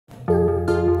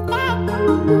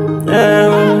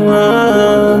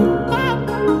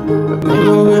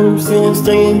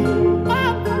16.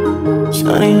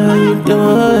 Shawty, how you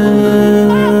doing?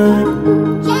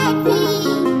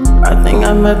 I think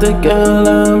I met the girl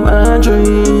of my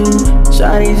dreams.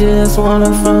 Shawty just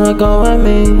wanna fuck over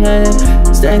me, yeah.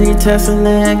 Steady texting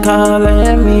and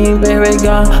calling me, baby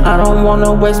girl. I don't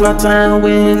wanna waste my time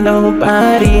with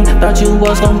nobody. Thought you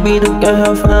was gonna be the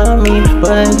girl for me,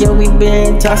 but yeah, we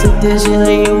been toxic. This shit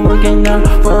ain't working out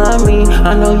for me.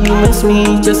 I know you miss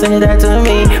me, just say that to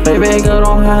me. Baby girl,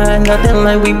 don't hide nothing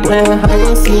like we playing hide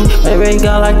and seek. Baby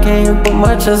girl, I can't put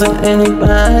my trust in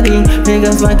anybody.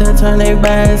 Niggas like to turn their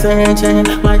backs and change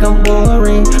like I'm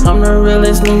boring. I'm the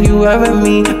realest thing you ever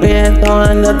meet. Been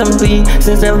throwing nothing bleed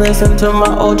since I listened to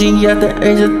my OG at the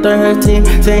age of 13.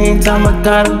 Same time I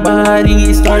got a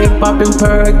body, started popping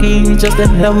perky just to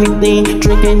help me lean.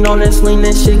 Drinking on this lean,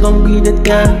 this shit gon' be the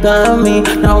death of me.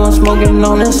 Now I'm smoking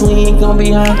on this weed, gon'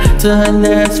 be hot till the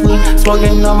next week.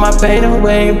 Smoking on my pain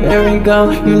away, baby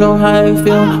girl, you know how I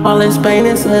feel. All this pain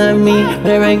inside me,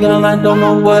 baby girl, I don't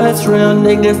know what's real.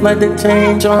 Niggas like to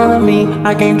change on me,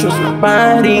 I can't trust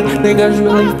nobody. Niggas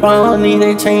really phony,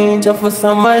 they change up for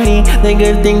some money.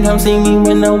 Niggas think come see me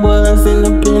when I was in the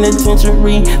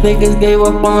penitentiary. Niggas gave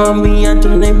up on me, I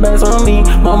turned their backs on me.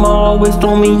 Mama always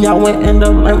told me I would end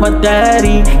up like my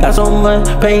daddy. Got so much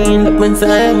pain up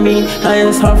inside me,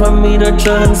 it's hard for me to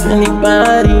trust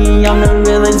anybody. I'm the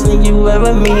realest thing you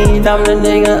ever meet. I'm the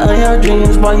nigga of your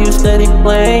dreams while you steady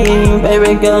playing.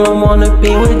 Baby girl, I wanna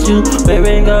be with you.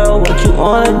 Baby girl, what you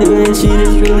wanna do? This shit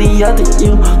is really up to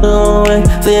you. No way,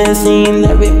 seeing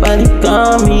everybody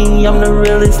call me. I'm the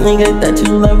realest nigga that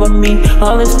you'll ever meet.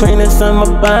 All this pain inside my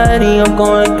body, I'm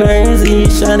going crazy.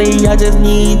 Shawty, I just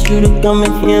need you to come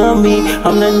and heal me.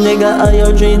 I'm the nigga of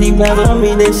your dreams, these bands on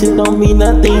me, that shit don't mean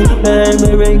nothing. Hey,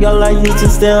 baby girl, I used to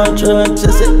stay on drugs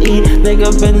just to eat.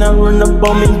 Nigga better run up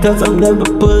on me, cause I'm never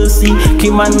pussy.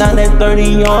 Keep my 9 at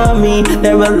 30 on me,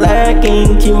 never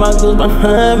lacking. Keep my girls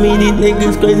behind me, these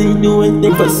niggas crazy, do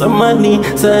anything for some money.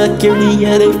 Security,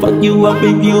 yeah, they fuck you up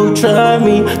if you try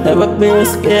me. Never been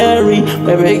scary,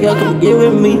 baby girl, come get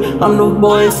with me. I'm the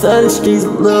boys of the streets,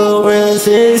 Lil Ren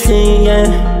 16,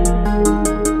 yeah.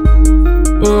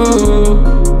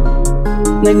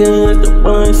 Nigga, the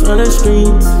boys on the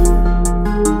streets.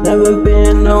 Never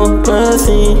been no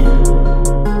pussy.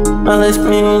 All this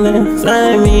pain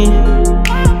inside me.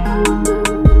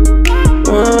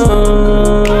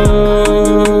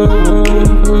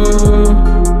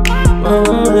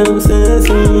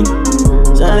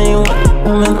 Shawty,